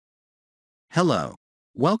Hello.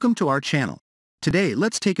 Welcome to our channel. Today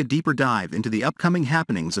let's take a deeper dive into the upcoming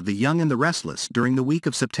happenings of The Young and the Restless during the week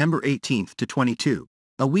of September 18th to 22,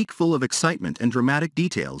 a week full of excitement and dramatic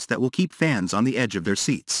details that will keep fans on the edge of their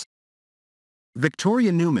seats.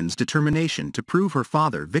 Victoria Newman's determination to prove her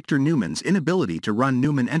father Victor Newman's inability to run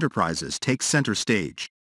Newman Enterprises takes center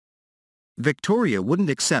stage. Victoria wouldn't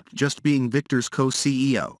accept just being Victor's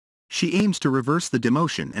co-CEO. She aims to reverse the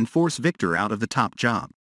demotion and force Victor out of the top job.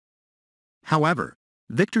 However,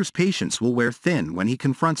 Victor's patience will wear thin when he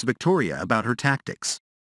confronts Victoria about her tactics.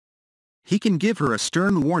 He can give her a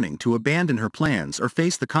stern warning to abandon her plans or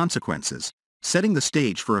face the consequences, setting the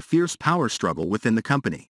stage for a fierce power struggle within the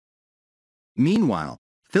company. Meanwhile,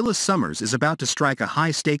 Phyllis Summers is about to strike a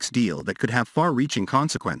high-stakes deal that could have far-reaching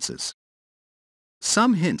consequences.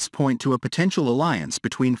 Some hints point to a potential alliance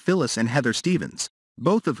between Phyllis and Heather Stevens,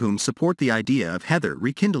 both of whom support the idea of Heather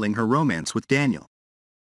rekindling her romance with Daniel.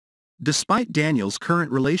 Despite Daniel's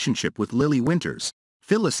current relationship with Lily Winters,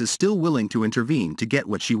 Phyllis is still willing to intervene to get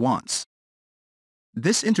what she wants.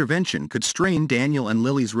 This intervention could strain Daniel and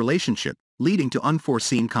Lily's relationship, leading to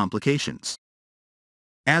unforeseen complications.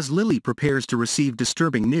 As Lily prepares to receive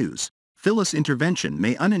disturbing news, Phyllis' intervention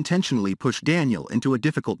may unintentionally push Daniel into a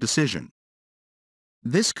difficult decision.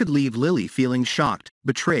 This could leave Lily feeling shocked,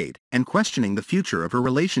 betrayed, and questioning the future of her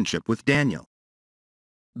relationship with Daniel.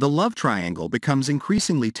 The love triangle becomes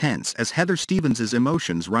increasingly tense as Heather Stevens'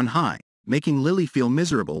 emotions run high, making Lily feel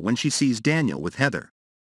miserable when she sees Daniel with Heather.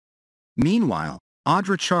 Meanwhile,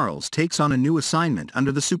 Audra Charles takes on a new assignment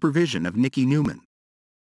under the supervision of Nikki Newman.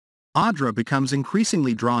 Audra becomes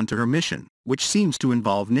increasingly drawn to her mission, which seems to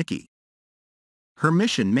involve Nikki. Her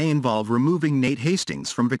mission may involve removing Nate Hastings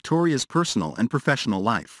from Victoria's personal and professional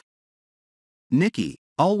life. Nikki,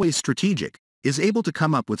 always strategic, is able to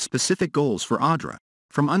come up with specific goals for Audra,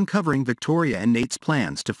 from uncovering Victoria and Nate's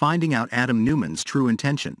plans to finding out Adam Newman's true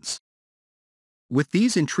intentions. With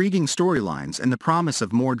these intriguing storylines and the promise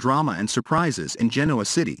of more drama and surprises in Genoa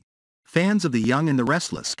City, fans of The Young and the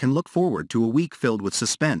Restless can look forward to a week filled with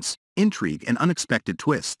suspense, intrigue and unexpected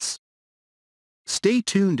twists. Stay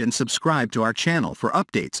tuned and subscribe to our channel for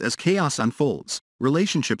updates as chaos unfolds,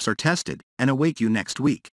 relationships are tested, and await you next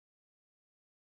week.